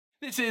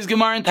This is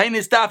Gemara and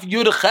Tainis Daf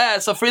Yud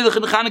Ches. Afreilich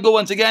in Chanukah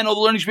once again. All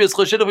the learning should be as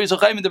Choshedah for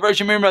Yisrael in the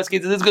version Miriam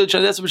Raskit. This is good.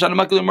 Shadas B'Shana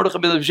Makil Mordechai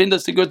B'Lev Shinda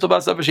Sigur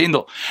Tobas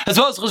Avashindel. As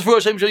well as Choshedah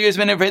Hashem Shal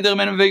Yisrael and Veder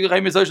Men Vega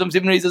Chaim Yisrael Shalom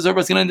Sibnei Yisrael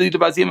Zervas Kinan Dito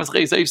Basim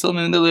Aschei Saif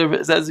Salman in the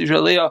Liv says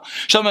Yisraelia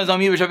Shalom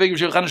Azami V'Shaveg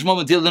V'Shachan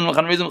Shmom V'Til Din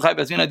V'Chan Rizim Chai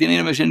Basmin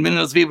Adinin V'Shin Bin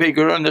Nosvi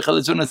V'Geron and the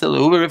Chalitzuna Sel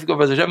Huber Rifko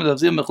V'Hashem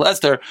V'Zavzim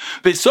V'Chlester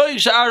V'Soy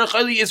Sha'ar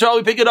Chali Yisrael.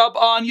 We pick it up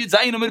on Yud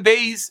Zayin Amid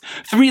Beis.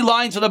 3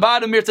 lines from the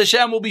bottom. Mirz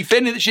Hashem will be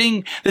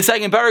finishing the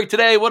second parak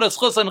today. What a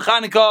schus on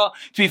Chanukah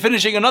to be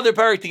finishing another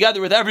parak together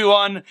with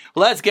everyone.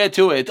 Let's get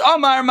to it.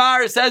 Amar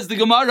Mar, says the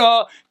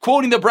Gemara,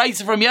 quoting the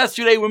Brisa from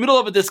yesterday. We're in the middle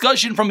of a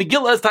discussion from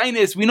Megillas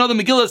Tainis. We know the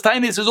Megillas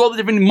Tainis is all the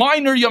different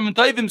minor Yom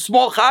Tovim,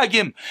 small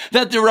Chagim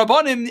that the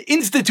Rabbanim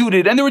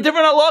instituted, and there were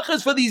different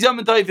halachas for these Yom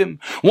Tovim.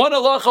 One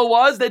halacha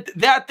was that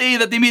day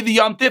that they made the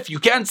Yom Tif, you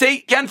can't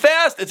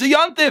fast. It's a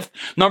Yom Tif.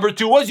 Number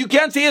 2 was you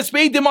can't say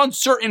Espedim on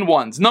certain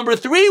ones. Number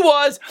 3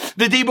 was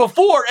the day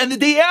before and the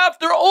day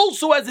after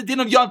also has a din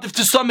of Yom Tif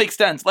to some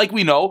extent, like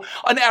we know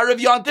an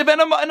Erev Yom Tif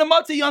and a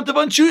Matzah Yom Tif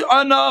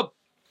on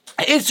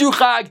Isur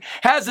Chag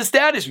has a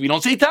status. We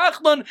don't say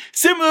Tachlon.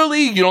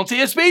 Similarly, you don't say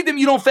Espedim,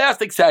 you don't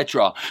fast,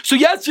 etc. So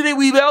yesterday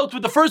we dealt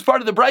with the first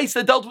part of the Bryce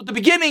that dealt with the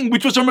beginning,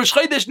 which was from Rosh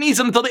Chodesh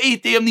Nisan until the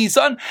 8th day of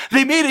Nisan.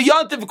 They made a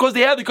Yom Tif because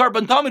they had the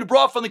Karban Tamid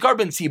brought from the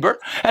Karban Sibur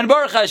and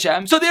Baruch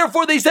Hashem. So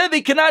therefore they said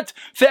they cannot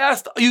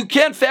fast. You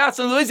can't fast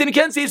on the ways, and you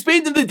can't say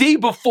Espedim the day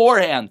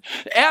beforehand.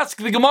 Ask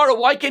the Gemara,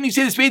 why can't you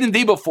say Espedim the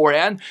day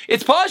beforehand?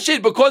 It's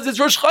Pashit because it's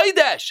Rosh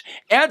Chodesh.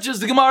 Answers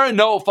the Gemara,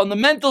 no.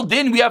 Fundamental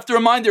din we have to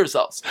remind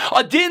ourselves.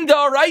 A din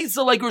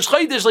da'araisa like Rosh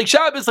Chodesh, like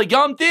Shabbos, like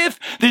Yom Tif,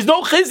 there's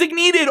no chizik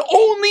needed.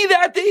 Only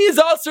that day is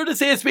asur to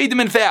say Espedim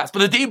and fast. But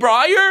the day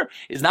prior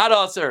is not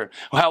asur.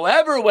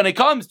 However, when it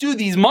comes to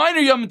these minor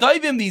Yom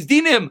Tovim, these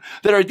dinim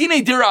that are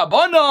dinei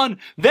dirabanan,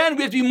 then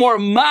we have to be more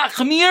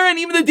machmir. And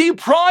even the day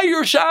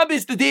prior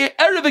Shabbos, the day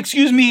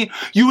Erev,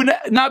 you would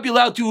not be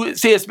allowed to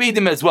say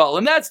Espedim as well.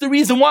 And that's the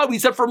reason why we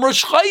said from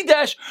Rosh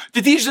Chodesh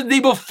to teach the day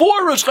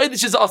before Rosh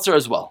Chodesh is asur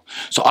as well.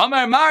 So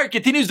Amar Mar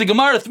continues the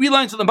Gemara 3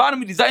 lines on the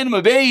bottom of the Zayin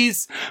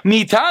Mabeis.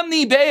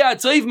 Mitamni beya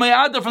tzayv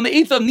mayada, from the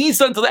 8th of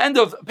Nisan to the end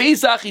of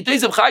Pesach,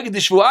 Yitayzev Chag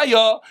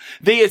D'Shvuaya,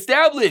 they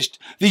established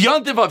the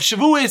Yontif of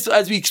Shavuos.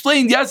 As we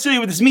explained yesterday,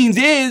 what this means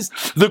is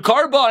the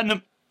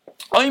Karban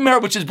Omer,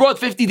 which is brought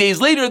 50 days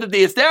later, that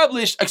they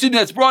established,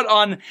 that's brought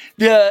on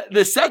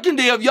the second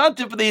day of Yom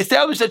Tov, but they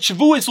established that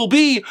Shavuos will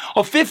be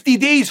of 50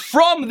 days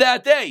from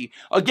that day.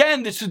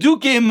 Again, the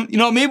Sudukim,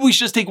 maybe we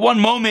should just take one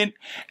moment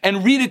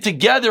and read it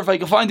together, if I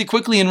can find it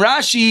quickly in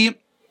Rashi.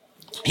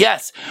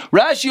 Yes,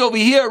 Rashi over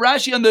here,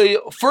 Rashi on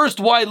the first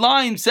wide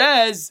line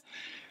says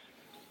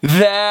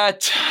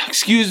that,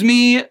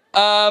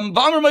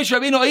 V'amar Moshe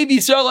Rabbeinu Oiv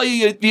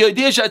Yisrael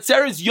v'yodei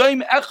she'atzeres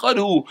yom echad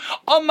hu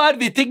amar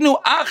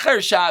v'tignu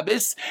achar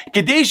Shabbos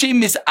kedei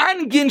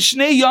she'misangin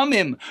shnei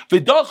yomim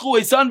v'dachu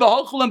esan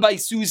v'halchulam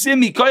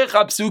baisusim mikoyach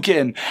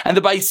hapsukim. And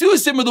the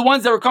baisusim are the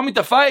ones that were coming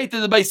to fight,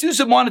 and the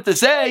baisusim wanted to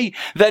say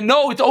that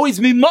no, it's always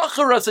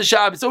mimacharas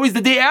Shabbos, it's always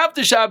the day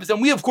after Shabbos,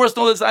 and we of course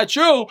know that's not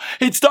true.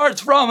 It starts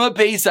from a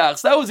Pesach.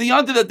 So that was the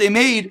yontif that they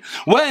made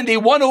when they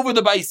won over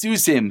the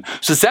baisusim.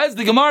 So says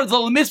the Gemara,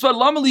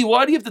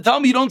 why do you have to tell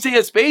me you don't say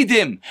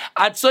Espedim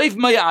at Soif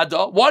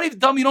Mayada? Why do you have to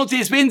tell me you don't say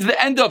Espedim to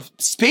the end of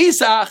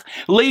Pesach?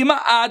 Leima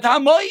ad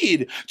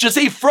Hamayid. Just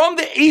say from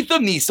the 8th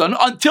of Nisan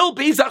until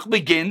Pesach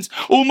begins.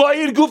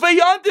 Umayid Gufay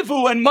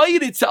Yantifu, and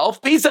Mayid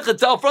itself, Pesach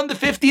itself, from the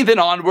 15th and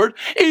onward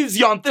is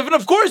Yantif. And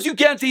of course you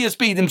can't say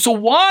Espedim. So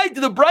why do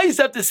the Bryce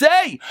have to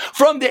say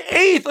from the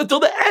 8th until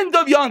the end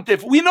of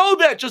Yantif? We know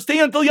that. Just stay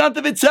until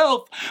Yantif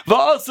itself.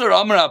 V'asar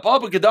Amar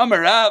Papa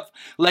Kedamar Rav,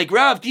 like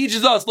Rav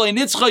teaches us,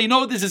 you know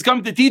what this is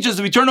coming to teach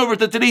us. We turn over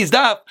to today's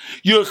daf.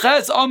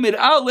 Yurches Amid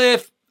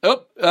Aleph.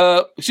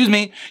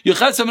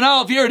 Yurches Amid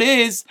Aleph. Here it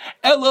is.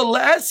 El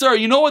Eser.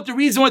 You know what the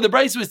reason why the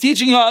Bryce was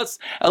teaching us?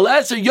 El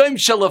Eser Yom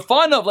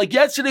Shalafanav. Like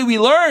yesterday, we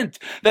learned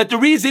that the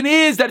reason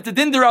is that the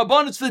Din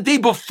D'Rabban, it's the day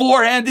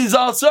beforehand is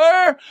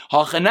Aser.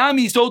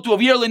 Hachanami. So to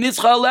over here,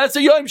 Lenitzcha El Eser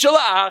Yom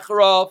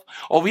Shalacharav.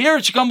 Over here,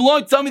 it should come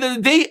along to tell me that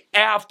the day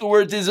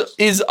afterwards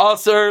is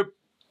Aser.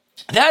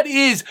 That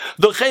is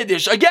the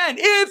Chedesh. Again,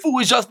 if it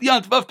was just the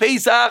Yontif of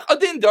Pesach, a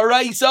din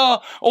daraisa,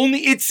 only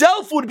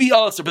itself would be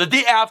asur, but the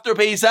day after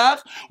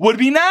Pesach would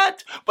be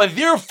not. But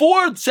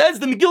therefore, says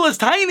the Megillas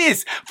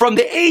Tainis, from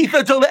the 8th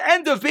until the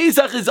end of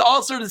Pesach is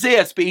asur to say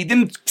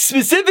Espedim,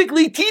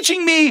 specifically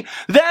teaching me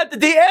that the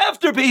day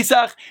after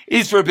Pesach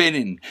is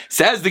forbidden.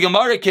 Says the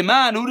Gemara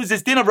Keman, who does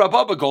this din of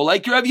Rabba go?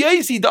 Like Rav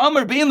Yosi, the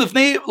Amar bein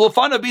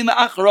lefana bein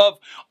la'acharav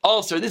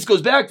asur. This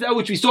goes back to that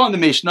which we saw in the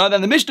Mishnah.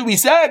 Then the Mishnah we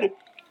said,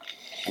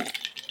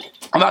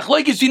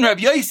 Machlokes between Rav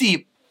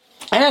Yosi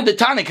and the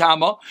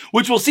Tanakama,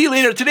 which we'll see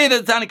later today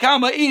that the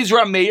Tanakama is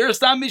Rameir,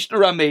 it's not Mishnah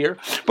Rameir.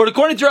 But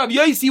according to Rav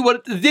Yosi,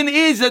 what the din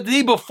is that the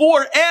day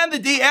before and the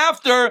day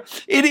after,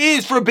 it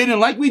is forbidden,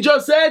 like we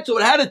just said. So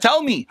it had to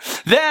tell me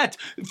that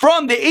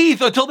from the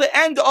 8th until the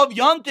end of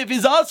Yontif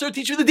is asur,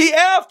 teach you the day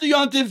after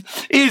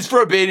Yontif is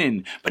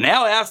forbidden. But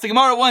now I ask the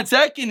Gemara 1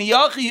 second,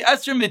 Yachi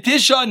Esrim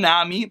Mitisha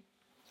Nami.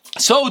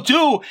 So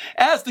too,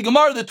 ask the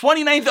Gemara, the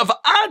 29th of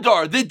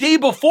Adar, the day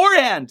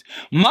beforehand.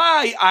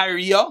 My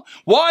Arya,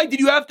 why did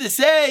you have to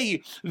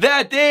say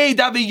that day?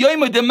 Why do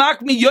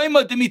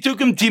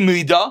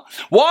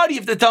you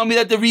have to tell me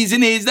that the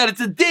reason is that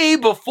it's a day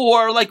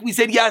before, like we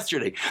said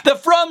yesterday,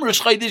 that from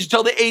Rosh Chodesh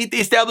until the 8th they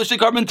established the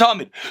Karban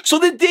Tamid. So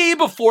the day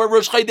before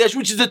Rosh Chodesh,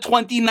 which is the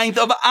 29th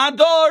of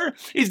Adar,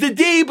 is the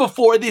day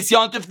before this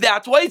Yontif.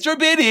 That's why it's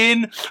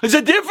forbidden. There's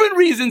a different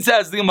reason,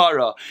 says the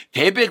Gemara.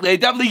 Typically,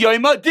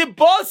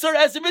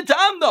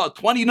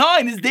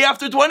 29 is day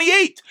after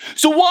 28.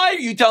 So why are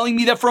you telling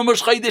me that from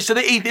Rosh Chodesh to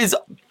the 8th is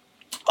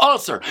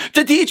Asr?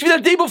 To teach me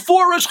that the day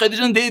before Rosh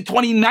Chodesh and the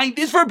 29th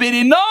is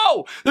forbidden?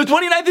 No! The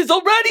 29th is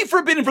already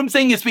forbidden from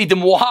saying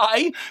Yispedim.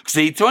 Why? Because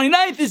the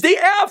 29th is day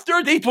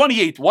after day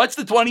 28. What's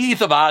the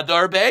 28th of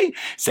Adar, Bey?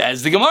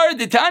 Says the Gemara,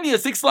 the Tanya,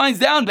 6 lines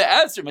down,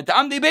 Be'asr,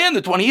 Matam de Bey, on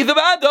the 28th of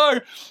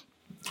Adar.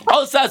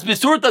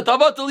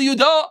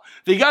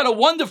 They got a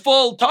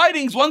wonderful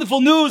tidings,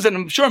 wonderful news, and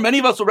I'm sure many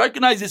of us will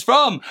recognize this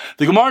from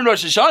the Gemara in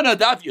Rosh Hashanah,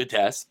 Daf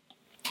Yotes.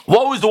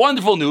 What was the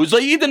wonderful news? That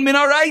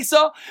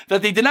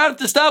they did not have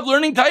to stop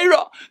learning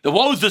Torah.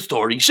 What was the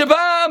story?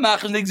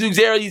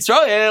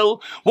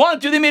 One,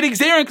 two, they made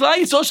Xer and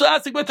Klai social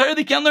aspect about Torah.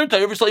 They can't learn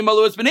Torah.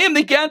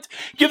 They can't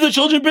give the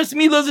children bris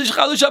milah.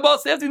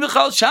 They have to be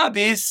Chal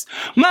Shabbos.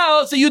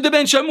 So Yudah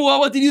ben Shamua.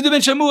 What did Yudah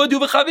ben Shamua do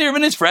with Chaver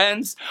and his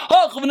friends?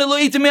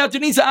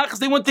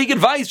 They want to take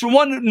advice from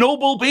one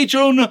noble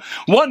patron,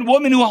 one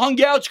woman who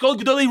hung out. She called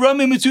Gedali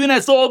Ramim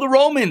Mitzunas. All the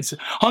Romans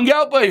hung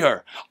out by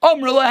her.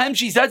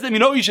 She says to them, you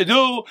know what you should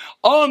do?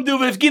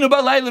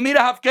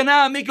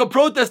 Make a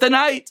protest at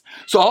night.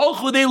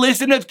 So they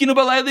listened.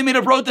 They made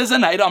a protest at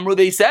night.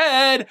 They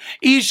said,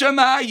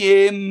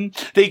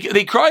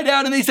 they cried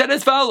out and they said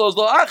as follows: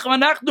 we're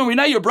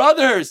not your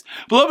brothers.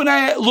 We're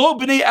not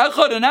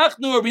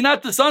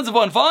the sons of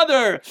one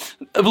father.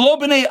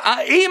 We're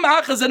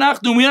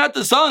not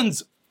the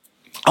sons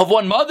of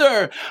one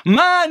mother. He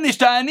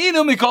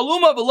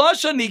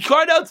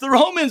cried out to the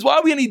Romans, why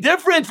are we any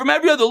different from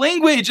every other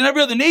language and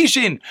every other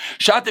nation?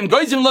 Shatim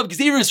Goizim love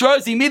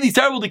Gzir, he made these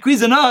terrible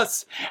decrees on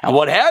us. And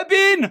what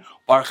happened?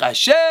 Baruch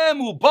Hashem,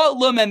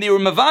 and they were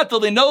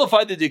mevatel, they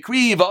nullified the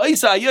decree. In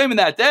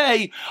that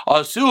day,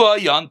 Asua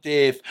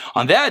Yantif.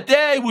 On that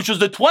day, which was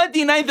the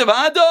 29th of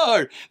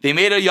Adar, they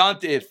made a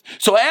Yantif.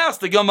 So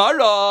ask the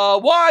Gemara,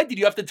 why did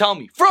you have to tell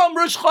me? From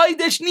Rosh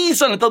Chodesh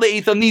Nisan until the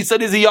 8th of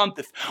Nisan is a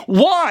Yantif.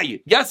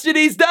 Why?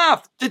 Yesterday's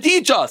daf to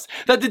teach us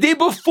that the day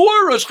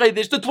before Rosh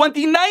Chodesh, the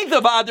 29th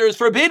of Adar, is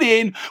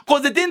forbidden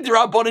because the din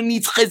Rabbanan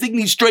needs chizik,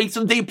 needs strength,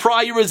 so the day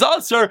prior is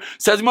Asur.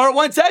 Says Gemara,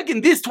 1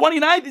 second, this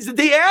 29th is the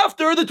day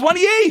after the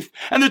 28th.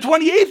 And the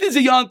 28th is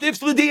a Yantif,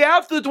 so the day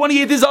after the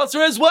 28th is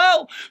Asr as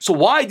well. So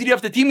why did you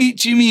have to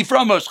teach me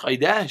from Rosh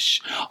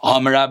Chodesh?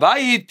 Amar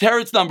Abaye,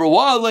 teretz number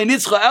 1,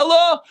 Le'nitzcha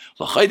Ella,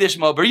 L'Chodesh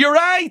Mober. You're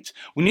right.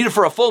 We need it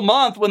for a full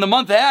month. When the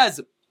month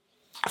has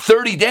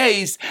 30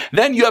 days,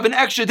 then you have an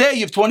extra day.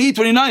 You have 20,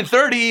 29,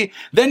 30.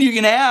 Then you're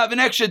going to have an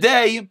extra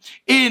day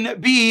in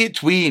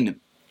between.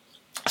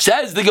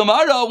 Says the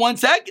Gemara, 1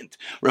 second.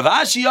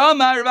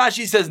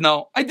 Ravashi says,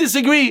 no, I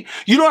disagree.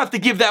 You don't have to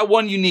give that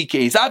one unique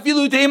case. Says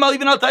Ravashi,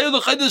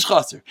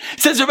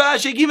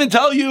 I can even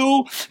tell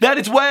you that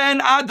it's when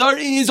Adar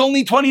is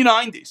only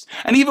 29 days.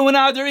 And even when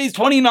Adar is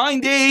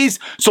 29 days,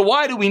 so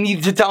why do we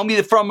need to tell me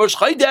that from Rosh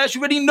Chodesh?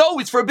 You already know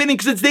it's forbidden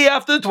because it's day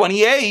after the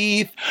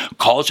 28th.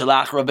 Kol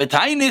shalach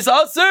rabbetain is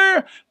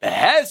aser,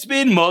 has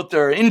been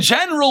mutter. In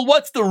general,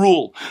 what's the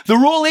rule? The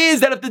rule is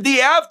that if the day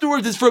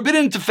afterwards is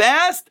forbidden to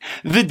fast,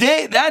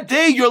 that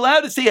day you're allowed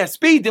to say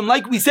Hespedim.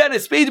 Like we said,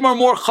 Hespedim are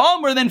more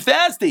chomer than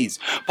fast days.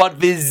 But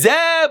this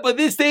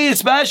day is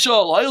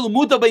special.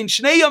 It's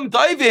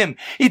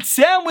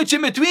sandwiched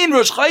in between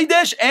Rosh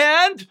Chodesh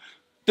and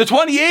the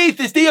 28th,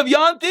 this day of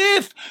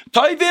Yantif.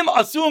 Toivim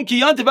asum ki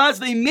Yantif as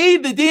they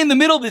made the day in the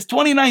middle, this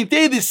 29th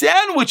day, this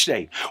sandwich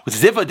day, which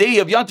is if a day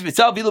of Yantif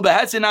itself,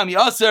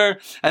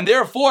 and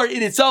therefore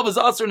it itself is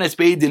Asr and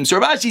Hespedim.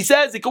 So Rashi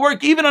says it can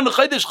work even on the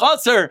Chodesh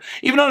Chaser,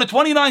 even on the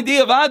 29th day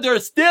of Adar.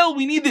 Still,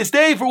 we need this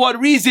day for what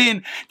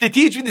reason? To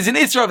teach me there's an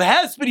Isra of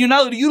Hesped you're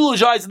not allowed to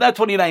utilize on that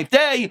 29th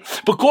day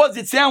because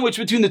it's sandwiched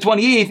between the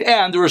 28th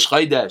and the Rosh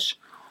Chodesh.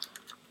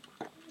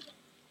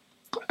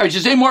 I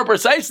should say more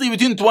precisely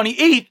between the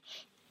 28th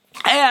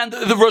and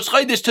the Rosh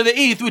Chodesh to the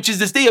 8th, which is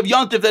this day of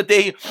Yantif that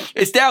they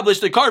established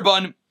the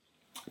Karban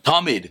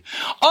Tamid.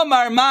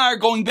 Amar Mar,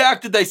 going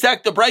back to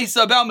dissect the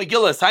Brisa about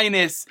Megillas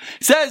Hainis,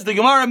 says the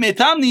Gemara,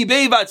 Metamni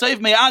Beivat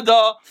Saif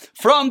Me'ada,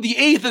 from the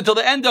 8th until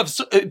the end of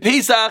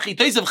Pesach,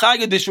 Itosav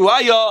Chag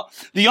Deshuaya,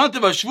 the Yontiv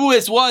of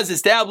Shavuos was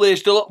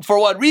established. For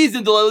what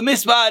reason? To the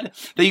Misbad,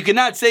 that you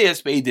cannot say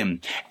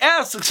Hespedim.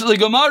 Asks the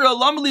Gemara,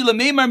 Lamli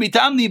Lameimar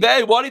Metamni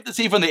Bei, why do you have to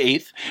say from the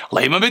 8th?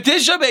 Leima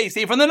Betisha Bei,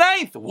 say from the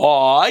 9th.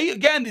 Why?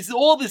 Again, this is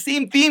all the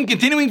same theme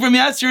continuing from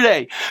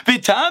yesterday.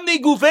 Vitamni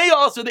Gufei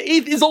also, the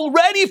 8th is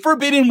already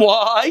forbidden.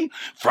 Why?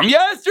 From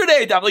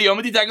yesterday, because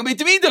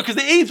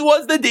the 8th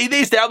was the day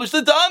they established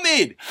the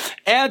Tamid.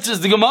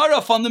 Answers the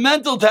Gemara,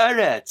 fundamental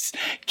teretz.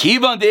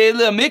 Kivan de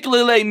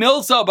miklele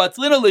milsa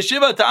batlina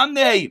l'shiva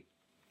tamnei.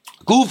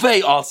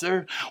 Gufei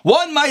Aser.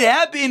 One might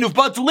happen if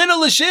Batlina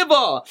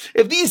L'Shiva.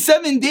 If these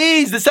 7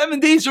 days, the 7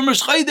 days from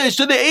Rosh Chodesh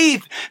to the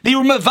 8th, they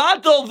were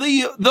mevatel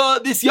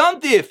this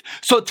Yantif.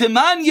 So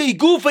Timanye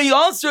Gufei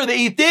Aser, the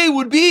 8th day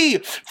would be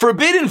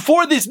forbidden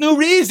for this new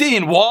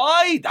reason.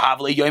 Why?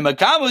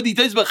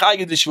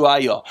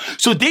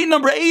 So day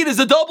number 8 is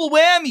a double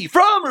whammy.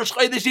 From Rosh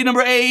Chodesh day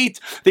number 8,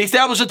 they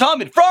establish a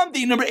Talmud. From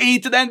day number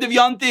 8 to the end of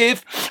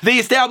Yantif, they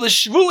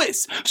establish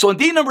Shvuis. So on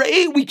day number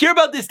 8, we care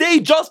about this day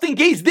just in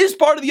case this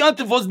part of the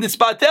Yantif was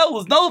nispatel,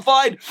 was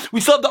nullified.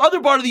 We still have the other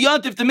part of the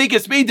Yantif to make a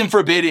spade and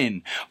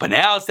forbidden. But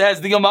now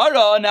says the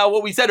Gemara, now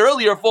what we said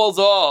earlier falls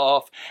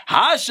off.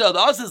 Hasha, the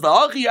Asas, the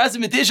Achi,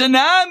 Asimitisha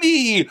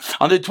Nami.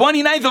 On the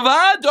 29th of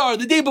Adar,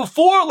 the day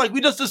before, like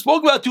we just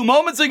spoke about 2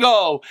 moments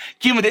ago.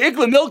 Came with the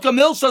Ikla Milka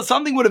Milsa,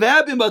 something would have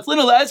happened, but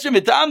Lina Lasher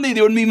Mitamni,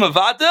 they wouldn't be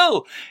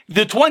Mavatel.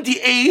 The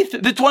 28th,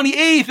 the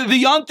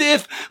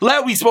Yantif,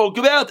 that we spoke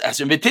about,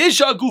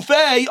 Asimitisha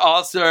Gufei,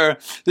 Aser.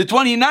 The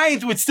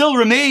 29th would still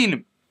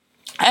remain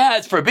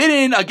as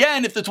forbidden.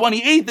 Again, if the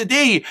 28th, the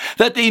day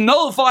that they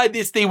nullified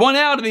this, they went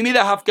out and they made a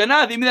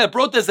hafganah, they made a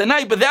protest at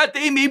night, but that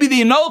day maybe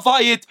they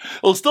nullify it,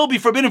 it'll still be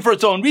forbidden for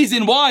its own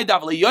reason. Why?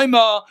 Davle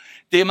Yoima,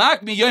 they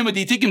mak me Yoima,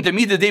 they take him to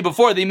meet the day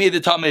before they made the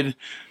Talmud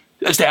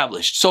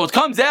established. So it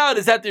comes out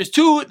is that there's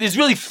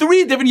really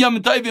 3 different Yom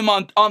Tovim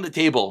on the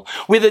table.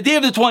 With the day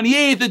of the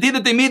 28th, the day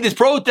that they made this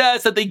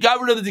protest, that they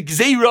got rid of the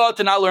Gzeirah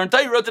to not learn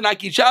Torah, to not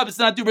keep Shabbos,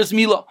 to not do Bris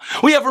Milah.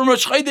 We have from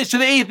Rosh Chodesh to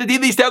the 8th, the day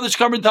they established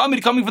Karban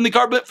Talmud coming from the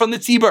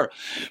Tzibur.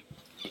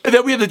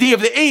 Then we have the day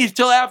of the 8th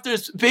till after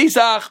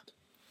Pesach.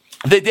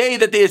 The day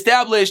that they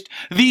established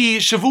the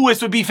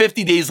Shavuos would be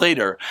 50 days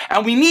later.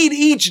 And we need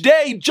each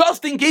day,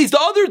 just in case the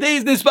other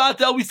days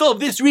Nisbatel, we still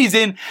have this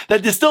reason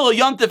that there's still a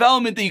Yom Tov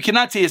element that you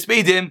cannot say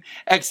Espedim,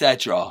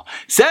 etc.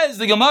 Says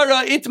the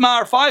Gemara,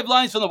 Itmar, 5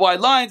 lines from the wide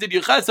lines, and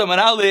Yechesam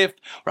and Aleph,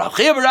 Rav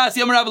Chiya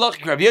Barasi, Amar Rav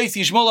Lachik, Rav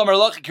Yosi, Shmuel, Amar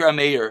Lachik, Rav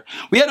Meir.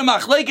 We had a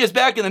Machlekes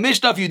back in the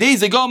Mishnah a few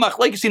days ago,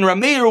 Machlekes in Rav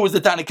Meir, who was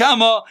the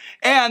Tanakama,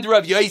 and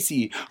Rav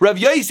Yosi. Rav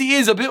Yosi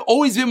is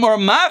always been more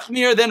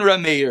Machmir than Rav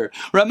Meir.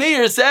 Rav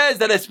Meir says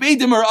that Espedim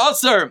or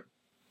Aser,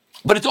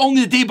 but it's only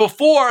the day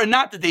before and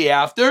not the day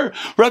after.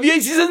 Rav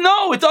Yosi says,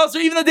 no, it's Aser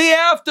even the day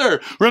after.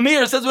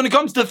 Rameir says when it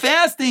comes to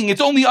fasting,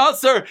 it's only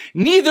Aser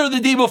neither the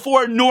day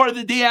before nor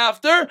the day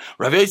after.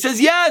 Rav Yosi says,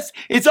 yes,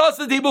 it's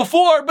Aser the day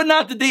before, but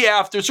not the day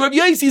after. So Rav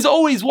Yosi is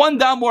always one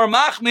down more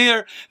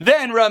Machmir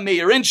than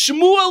Rameir. And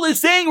Shmuel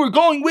is saying we're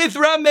going with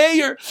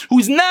Rameir,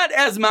 who's not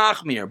as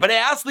Machmir. But I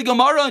asked the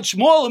Gemara on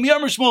Shmuel,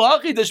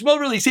 does Shmuel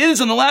really say this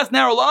on the last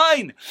narrow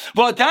line?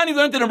 V'atani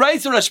learned in the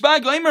Raisa,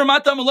 Rashbag, Omer,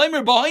 Matam,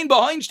 Omer, behind,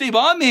 Shtei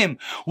Ba'amim.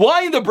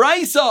 Why in the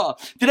Brisa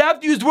did I have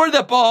to use the word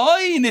that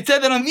behind? It said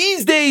that on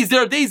these days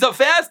there are days of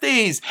fast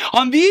days.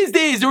 On these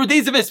days there were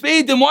days of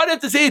Espeid. Then why do I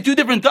have to say it 2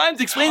 different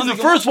times? Explains the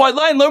first wide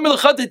line.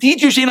 To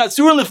teach you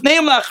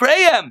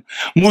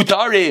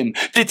mutarim.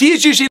 To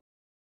teach you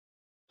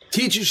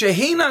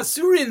Shehena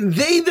Surin,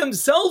 they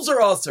themselves are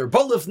Aser.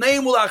 Both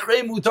name will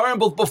Achrei Mutarim,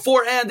 both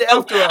before and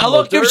after.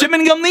 Halach of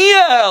Shimon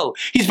Gamliel.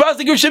 He's passed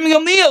like Shimon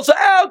Gamliel. So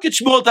how could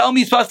Shmuel tell me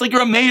he's passed like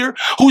Rameir,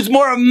 who's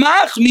more of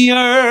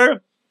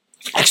Machmir?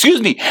 Excuse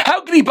me,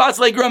 how can he pass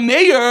like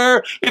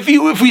Rameir if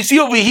we see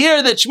over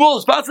here that Shmuel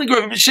is passing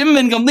like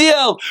Shimon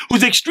Gamliel,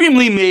 who's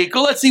extremely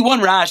mekel? Let's see one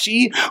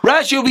Rashi.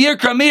 Rashi over here,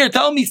 Rameir,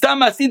 tell me, Stam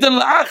Asidan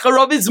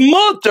L'Acharav is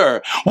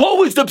mutter. What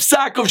was the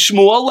psak of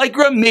Shmuel like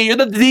Rameir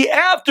that the day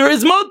after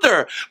is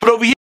mutter?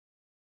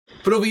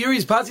 But over here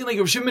he's passing like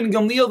Rav Shimon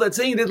Gamliel that's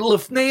saying that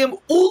Lefneim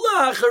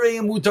Ula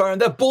Achareim Mutar, and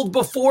that both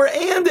before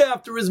and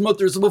after is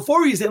mutter. So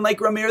before he's saying like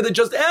Rameir that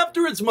just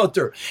after it's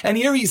mutter, and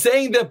here he's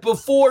saying that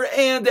before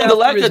and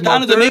after is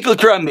mutter. The Mekel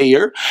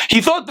Rameir,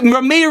 he thought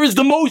Rameir is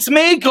the most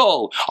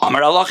Mekel.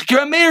 Amar Allah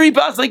Rameir, he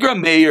passed like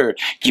Rameir.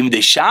 Kim de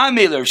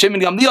Shamil Rav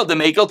Shimon Gamliel the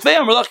Mekel Tvei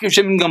Amar Allah Rav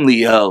Shimon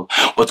Gamliel.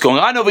 What's going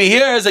on over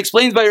here, as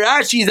explained by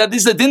Rashi, is that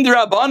this is a Din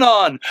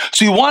D'Rabbanan.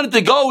 So he wanted to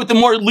go with the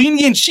more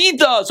lenient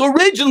Shita. So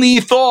originally he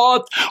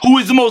thought, who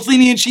is the most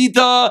lenient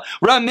Shita?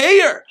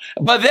 Rameir.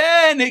 But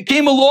then it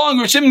came along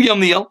Rav Shimon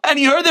Gamliel, and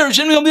he heard that Rav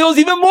Shimon Gamliel is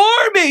even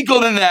more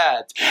mekel than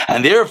that.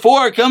 And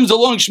therefore comes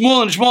along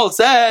Shmuel, and Shmuel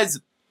says,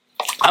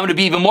 I'm going to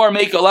be even more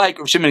mekel like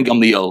Rav Shimon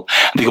Gamliel.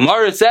 The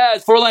Gemara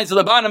says 4 lines to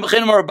the bottom.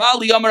 Amar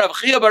Bali, Amar Rav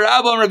Chiya bar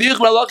Abba, Amar Rav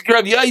Yichla,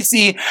 Rav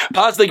Yosi,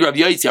 pass like Rav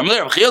Yosi.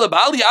 Amar Rav Chiya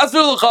Bali,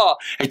 Asr L'cha.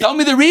 Hey, tell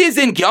me the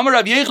reason. Ki Amar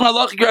Rav Yichla,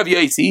 Rav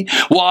Yosi.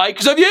 Why?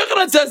 Because Rav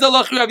Yichla says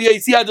Allah Rav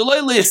Yosi.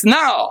 Adolay list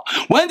now.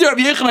 When did Rav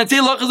Yichla say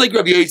Allah is like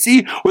Rav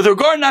Yosi with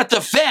regard not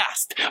to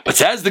fast? But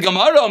says the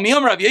Gemara,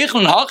 Miyam Rav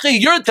Yichla,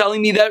 you're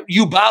telling me that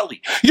you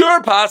Bali,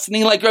 you're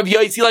passing like Rav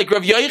Yosi, like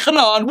Rav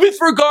Yochanan with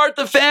regard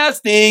to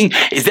fasting.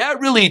 Is that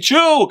really true?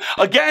 true.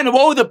 Again,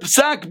 what would the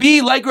psak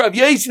be? Like Rav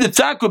Yosi, the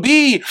psak would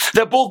be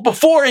that both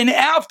before and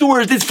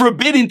afterwards it's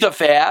forbidden to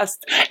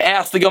fast.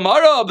 Ask the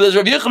Gemara, but does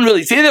Rav Yochanan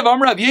really say that?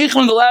 Rav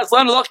Yochanan, the last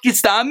line of the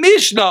Stam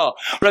Mishnah.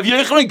 Rav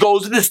Yochanan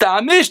goes with the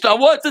Stam Mishnah.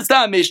 What's the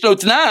Stam Mishnah?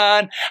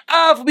 Tanan,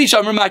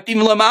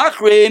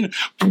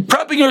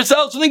 prepping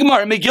yourselves for the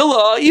Gemara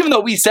Megillah, even though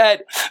we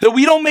said that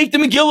we don't make the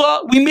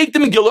Megillah, we make the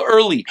Megillah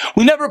early.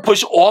 We never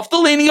push off the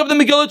laning of the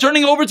Megillah,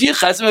 turning over to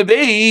Yechesem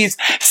Beis.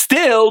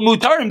 Still,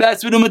 Mutar and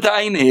Basvid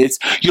Matainis.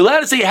 You're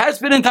allowed to say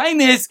Hasbid and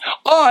Tainis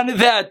on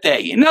that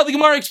day. Now the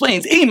Gemara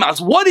explains, Amos,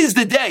 what is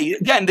the day?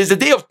 Again, there's a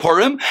day of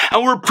Purim,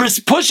 and we're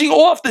pushing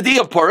off the day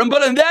of Purim,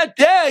 but on that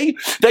day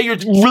that you're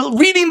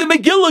reading the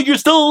Megillah, you're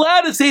still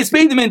allowed to say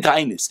Spadim and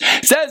Tainis.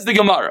 Says the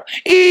Gemara,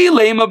 if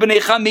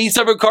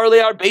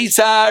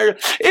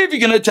you're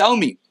going to tell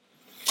me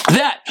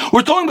that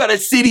we're talking about a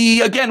city,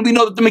 again, we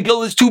know that the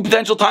Megillah is two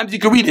potential times you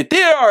can read it.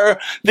 There are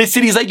the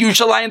cities like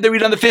Yerushalayim that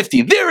read on the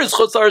 15th. There is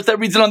Chutz La'aretz that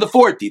reads it on the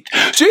 14th.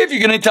 So if you're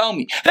going to tell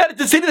me that it's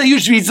a city that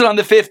usually reads it on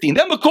the 15th,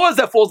 then because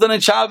that falls on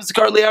Shabbos,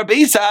 Karlear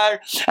Beisar,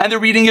 and they're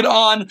reading it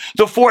on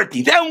the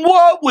 14th. And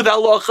what would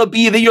Allah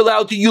be that you're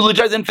allowed to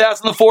eulogize and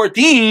fast on the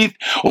 14th?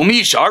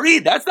 Umi Shari,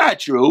 that's not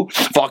true.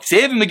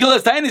 V'aksev in Megillah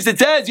Tainis it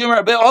says Yom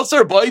Rabbi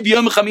Asar Boy,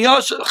 Yom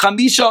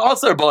Chamisha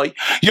Asar Boy,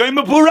 Yom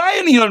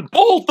Purayim, on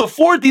both the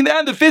 14th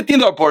and the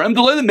 15th are Purim.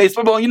 To learn the Meis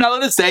You're not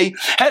allowed to say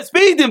has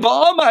paid him.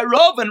 My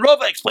Rav and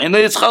Rav explained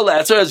that it's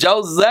Chaletzer as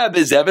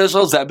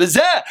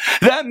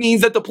that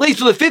means that the place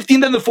for the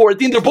 15th and the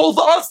 14th are both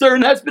Aster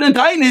and Hesped and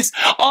Tainis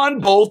on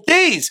both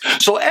days.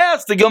 So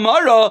ask the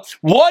Gemara,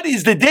 what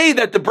is the day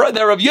that the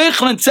brother of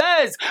Yochanan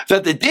says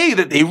that the day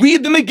that they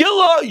read the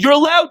Megillah, you're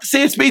allowed to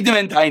say it's Beidim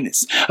and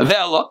Tainis?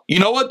 Vela, you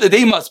know what the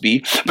day must be?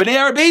 B'nei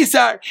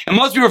Arbeisar. It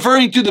must be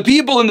referring to the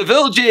people in the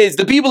villages,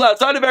 the people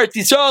outside of Eretz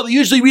Yisrael. They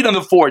usually read on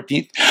the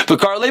 14th.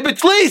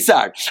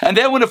 And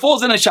then when it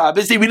falls on a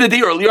Shabbos, they read a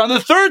day earlier on the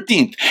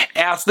 13th.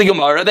 Ask the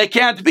Gemara, that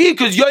can't be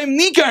because Yom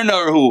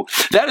Nikanarhu.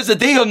 That is a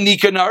day of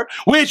Nikanar,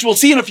 which we'll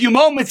see in a few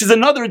moments is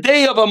another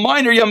day of a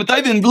minor Yom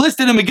Tovim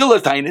listed in Megillah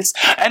Tainis.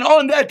 And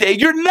on that day,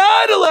 you're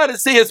not allowed to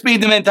say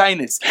Espedim and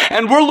Tainis.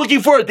 And we're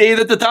looking for a day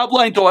that the top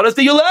line taught us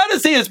that you're allowed to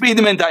say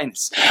Espedim and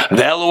Tainis.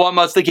 What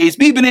must the case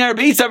be?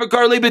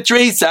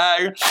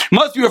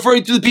 Must be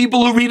referring to the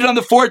people who read it on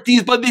the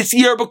 14th, but this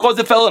year, because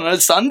it fell on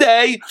a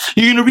Sunday,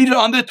 you're going to read it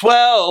on the 12th.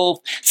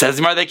 Says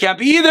the Gemara, that can't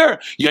be either.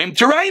 Yom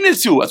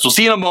Terainis, as we'll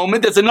see in a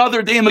moment, there's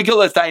another day in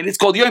Megillah Tainis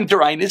called Yom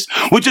Terainis,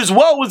 which as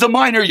well was a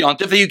minor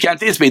yontif that you can't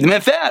say Espedim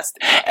and fast.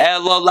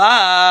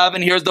 Elalav,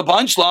 and here's the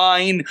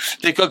punchline: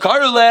 the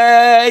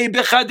Kakarle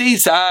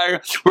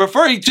Bechadisar,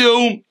 referring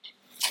to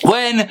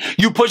when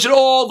you push it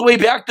all the way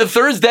back to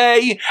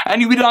Thursday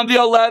and you read it on the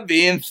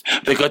 11th.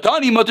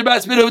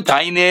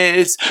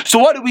 So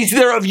what do we see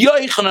there? Of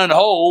Yochanan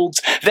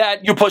holds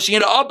that you're pushing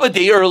it up a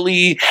day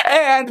early,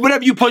 and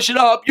whenever you push it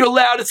up, you're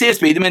allowed to say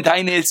Espedim and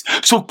Tainis.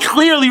 So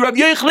clearly Rav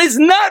Yochanan is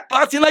not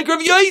passing like Rav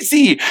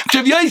Yosi.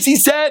 Rav Yosi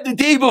said the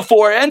day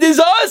before, and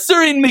is also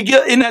in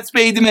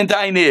Espedim and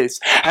Tainis.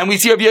 And we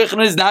see Rav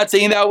Yochanan is not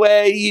saying that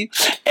way.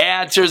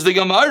 Answers the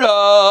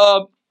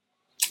Gemara.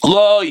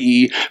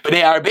 Really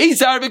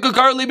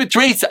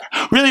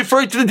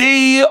referring to the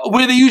day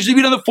where they usually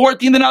read on the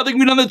 14th and now they can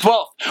read on the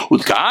 12th.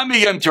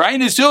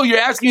 You're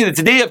asking me that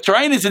today of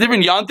Terainis is a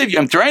different Yontif.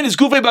 Yom Terainis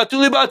Gufei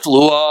Batuli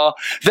Batlua.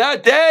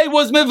 That day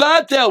was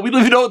Mevatel. We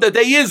don't even know what that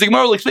day is. The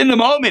Gemara will explain in a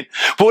moment.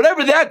 But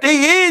whatever that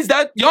day is,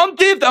 that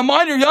Yontif, that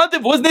minor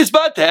Yontif, was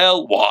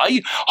Nisbatel.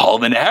 Why?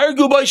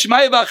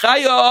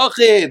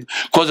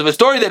 Because of a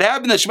story that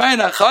happened that Shmai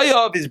and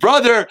Achayav, his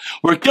brother,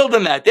 were killed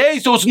on that day.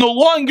 So it's no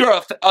longer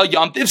a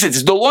Yontif. Since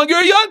it's no longer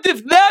a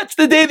yontif, that's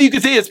the day that you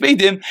can say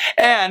Espedim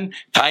and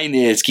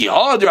Tainis. Ki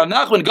Rav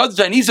Nachman goes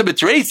to Tainisa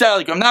b'Treisa,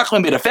 like Rav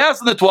Nachman made a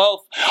fast on the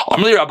 12th.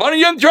 Amrli Rabbanan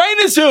Yom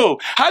Trainisu.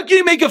 How can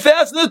you make a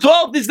fast on the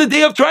 12th? It's the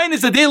day of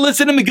Trainis, the day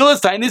listed in Megillah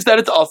Tainis that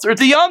it's also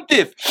it's a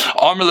yontif.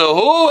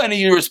 Amrli, and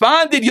he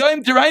responded,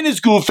 Yom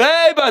Trainis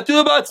Gufei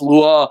Batu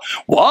Batlua.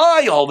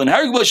 Why? Halvan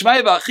Hargba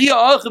Shmai V'Achia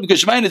Achiv,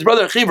 because Shmai and his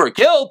brother Achiv were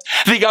killed.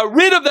 They got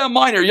rid of that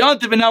minor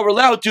yontif, and now we're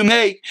allowed to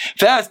make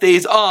fast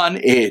days on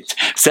it.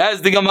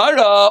 Says the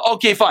Gemara.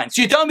 Okay, fine.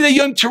 So you're telling me that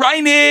Yom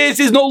Terainis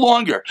is no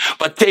longer.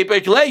 But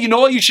Teipekle, you know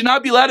what? You should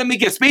not be allowed to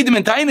make a Espedim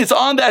and Tainis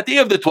on that day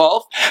of the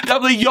 12th.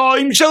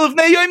 Yom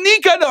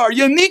Nikanar.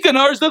 Yom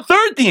Nikanar is the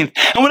 13th.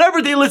 And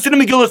whenever they listen to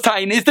Megillah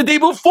Tainis, the day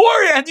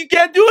before, and you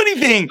can't do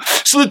anything.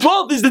 So the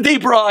 12th is the day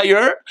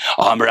prior.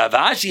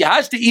 Ravashi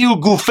has to iu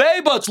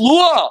gufei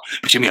batzlua.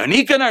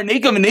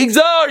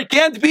 It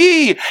can't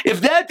be.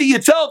 If that day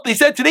itself, they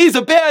said today's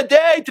a bad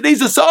day,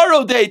 today's a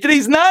sorrow day,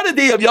 today's not a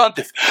day of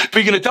Yontif. But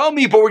you're going to tell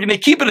me but we're going to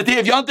keep it a day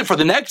of Yom Tov for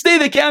the next day.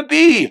 They can't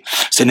be.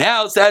 So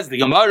now says the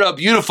Gemara,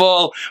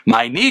 beautiful,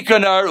 my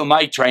Nikanar or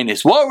my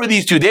Trainus. What were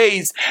these 2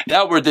 days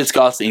that we're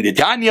discussing? The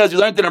Tanya, as we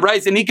learned in the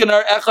Brayso,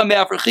 Nikanar Echa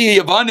Me'afrechiyah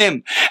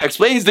Yavanim,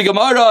 explains the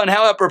Gemara on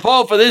how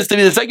apropos for this to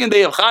be the second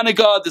day of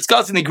Chanukah,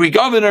 discussing the Greek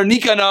governor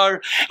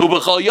Nikanar,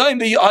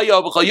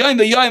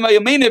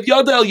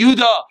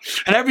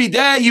 and every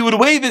day he would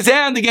wave his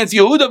hand against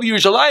Yehuda of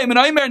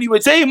Yerushalayim and he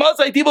would say,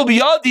 Masai Tibel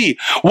Biyadi,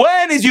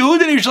 when is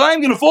Yehuda and Yerushalayim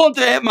going to fall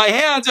into my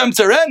hands? I'm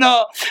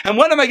Serena, and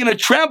when am I going to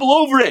trample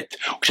over it?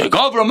 On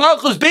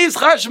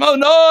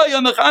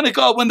the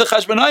Chanukah, when the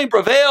Chashmonaim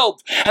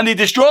prevailed and they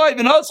destroyed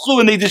Benaschu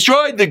and they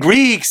destroyed the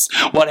Greeks,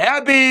 what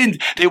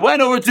happened? They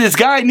went over to this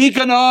guy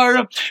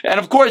Nikanar, and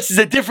of course he's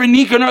a different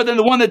Nikanar than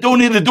the one that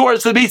donated the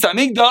doors to the Beis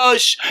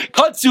Hamikdash.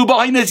 Katsu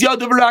behind his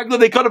yad of ragla,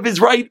 they cut off his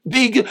right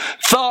big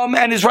thumb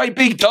and his right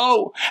big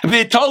toe.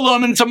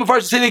 V'tolam, and some of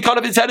us say they cut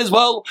off his head as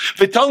well.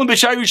 V'tolam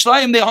b'shar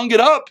Yerushalayim, they hung it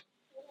up.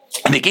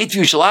 And they gave to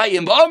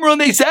Yerushalayim,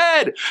 and they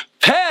said,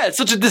 Pet,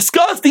 such a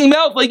disgusting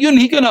mouth like you and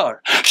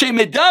Nikanar.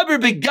 Shemedaber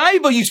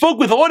begaiva, you spoke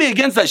with authority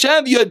against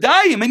Hashem,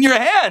 Yadayim in your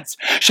hands.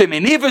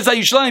 Shemenifas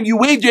Yerushalayim, you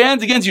waved your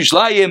hands against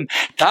Yerushalayim.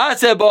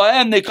 Taseh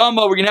bohem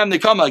nekama, we're going to have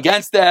nekama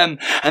against them.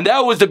 And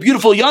that was the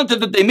beautiful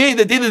Yontif that they made,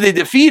 the day that they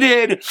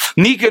defeated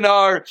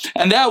Nikanar.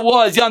 And that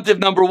was Yontif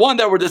number 1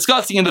 that we're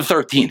discussing in the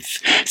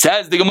 13th.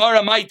 Says the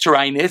Gemara, my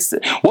Tarinis.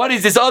 What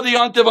is this other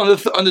Yontif on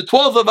the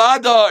 12th of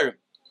Adar?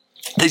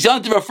 This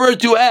Yontif referred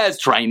to as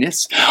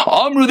Trinus.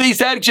 Amru, they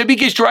said,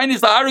 Kshabikish Trinus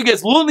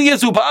la'arages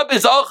Lulius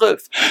upapis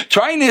achif.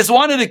 Trinus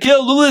wanted to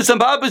kill Lulius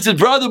and Papis, his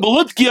brother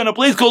Belutkia, in a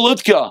place called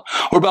Lutka.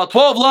 We're about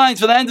 12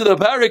 lines for the end of the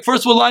parak.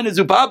 First one line is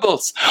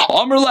Upapos.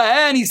 Amru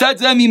lahen, he said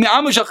to them,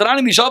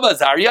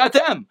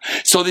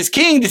 so this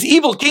king, this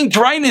evil king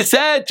Trinus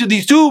said to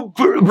these 2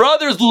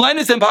 brothers,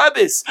 Lulinus and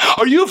Papis,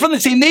 are you from the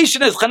same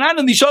nation as Chanan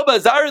and Mishaba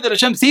Azar that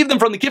Hashem saved them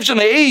from the Kivshan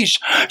Ha'esh?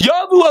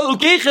 Yavu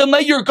alukechem,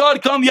 let your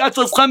God come,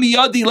 Yatzlaschem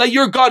yadi, let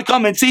your God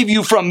come and save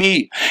you from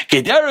me.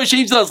 Like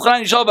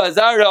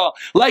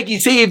he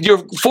saved your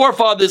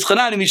forefathers,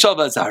 Chanan and Mishav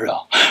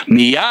Azara.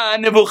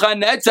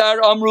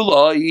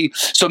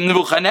 So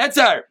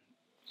Nebuchadnezzar,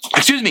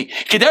 excuse me.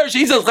 So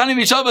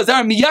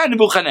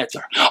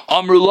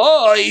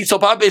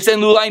Papa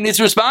and Lulainis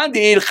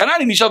responded,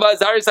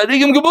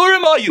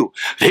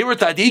 they were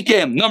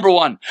Tadikim, number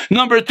 1.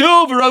 Number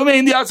 2,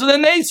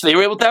 they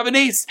were able to have an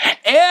ace.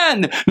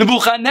 And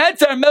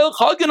Nebuchadnezzar Melech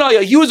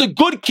Haganaya, he was a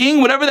good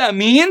king, whatever that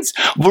means.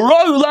 He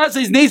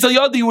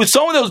was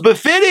someone that was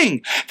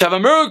befitting to have a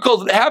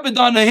miracle that happened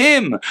on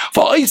him.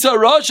 But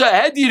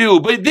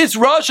this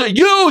Russia,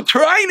 you,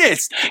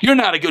 Trinus, you're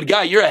not a good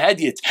guy, you're a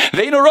Hediot.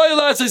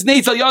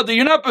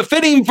 You're not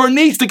befitting for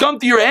Nes to come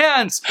to your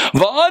hands.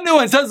 Va'anu,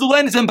 and says the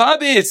Lulinus and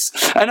Papis,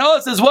 and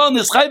us as well in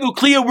this Chayvu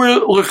Kliya,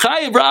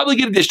 we're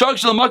obligated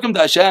destruction of Makam to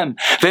Hashem.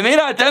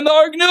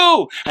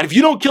 And if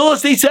you don't kill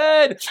us, they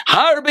said,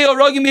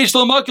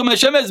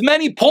 Hashem has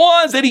many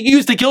pawns that he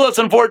used to kill us,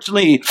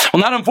 unfortunately.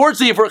 Well, not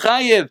unfortunately, if we're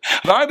Chayiv.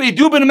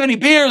 And many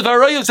bears,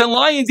 and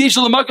lions, they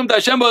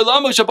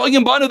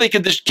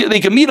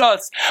could meet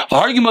us,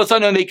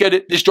 and they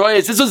could destroy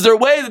us. This was their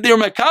way that they were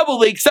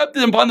makabel, they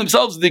accepted upon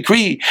themselves the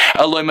decree.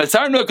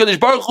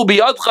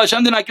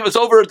 Hashem did not give us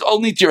over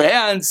only to your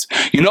hands.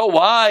 You know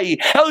why?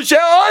 Hashem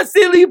is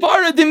going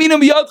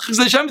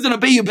to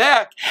pay you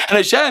back, and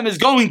Hashem is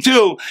going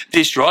to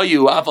destroy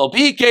you.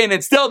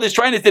 And still, this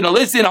Trinus didn't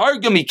listen.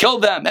 Hargum, he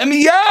killed them. And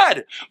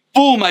miyad,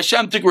 boom,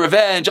 Hashem took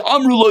revenge.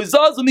 Amru lo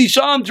zazu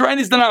misham,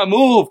 Trinus did not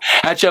move.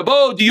 At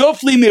Shabo,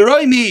 diofli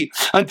miroimi,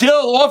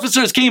 until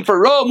officers came for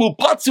Rome.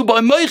 Upatsu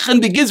by Meichan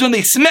begins when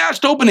they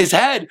smashed open his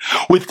head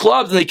with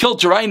clubs and they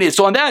killed Trinus.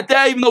 So on that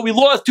day, even though we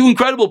lost 2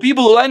 incredible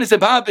people, Lulinus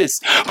and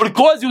Papis, but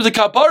because he was a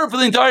kapara for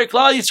the entire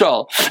Klal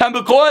Yisrael, and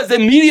because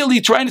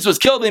immediately Trinus was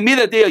killed, they made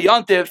that day a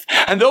Yontif,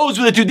 and those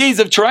were the 2 days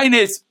of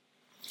Trinus.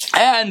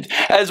 And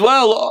as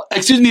well,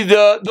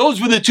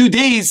 those were the 2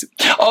 days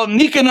of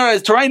Nikanar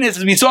as Tyrannus,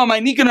 as we saw my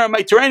Nikanar and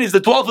my Tyrannus,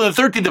 the 12th and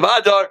the 13th of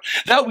Adar,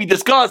 that we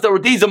discussed, that were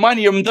days of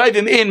Mani Yom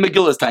Tovim in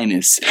Megillas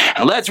Tainus.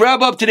 And let's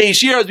wrap up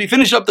today's year as we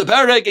finish up the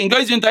parak. And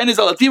guys, in Tainus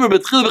Alativah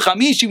B'Tchil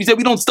V'Chamishi, we said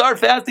we don't start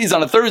fast days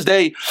on a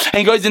Thursday.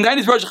 And guys, in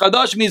Tainus Rosh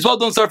Chadash, we as well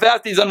don't start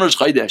fast days on Rosh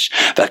Chodesh.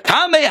 The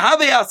Kamei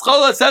Have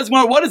Aschala says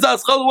more. What is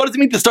Aschala? What does it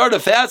mean to start a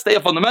fast day? A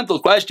fundamental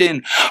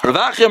question. Rav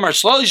Achim are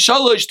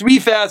Shalosh 3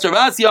 fasts. Rav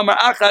Asi Amar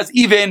Achas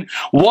even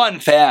 1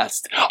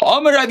 fast.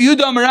 Amar Rav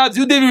Yehuda Amar Rav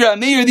Zudev Rav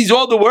Meir. These are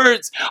all the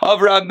words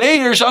of Rav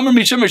Meir. Shamar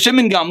Mishim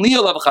Shimon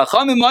Gamliel of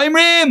Chachamim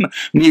Maimrim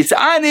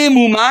Misanim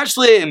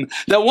Umashlim.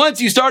 That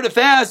once you start a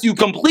fast, you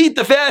complete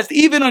the fast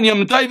even on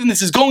Yom Tovim.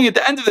 This is going at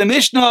the end of the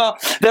Mishnah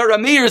that Rav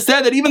Meir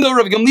said that even though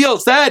Rav Gamliel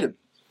said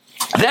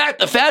that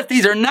the fast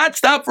days are not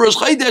stopped for Rosh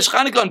Chodesh,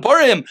 Chanukah, and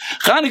Purim.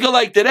 Chanukah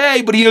like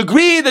today, but he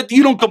agreed that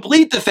you don't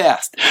complete the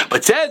fast.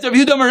 But says Rav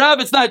Yehuda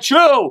Marav, it's not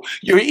true.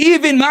 You're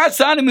even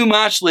Masanim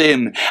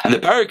Umashlim. And the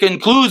parak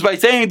concludes by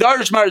saying,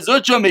 Darish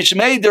Marzucha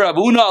Mishmei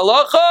Deravuna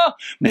Alacha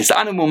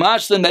Misanim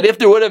Umashlim, that if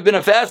there would have been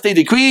a fast day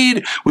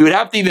decreed, we would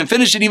have to even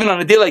finish it even on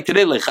a day like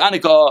today, like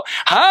Chanukah.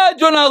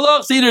 Hadron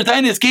Allah, Seder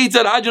Tainis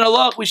Ketzad, Hadron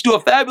Allah, we should do a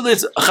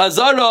fabulous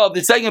Chazara of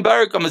the second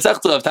parak of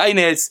Masechta of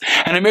Tainis.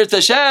 And Amir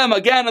Tashem,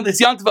 again on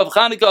this Yantav of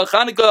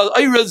Chanukah,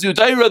 Ayra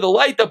Zutaira, the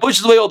light that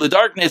pushes away all the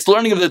darkness,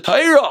 learning of the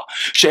Torah.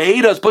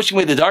 Shahida is pushing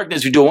away the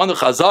darkness. We do a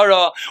wonderful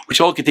Chazara,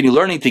 which all continue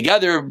learning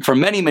together for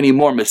many, many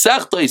more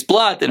Masechta,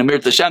 Isblat, and Amir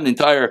Tashem, the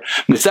entire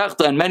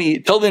Masechta, and many,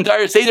 till the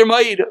entire Seder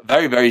Ma'id,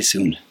 very, very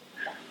soon.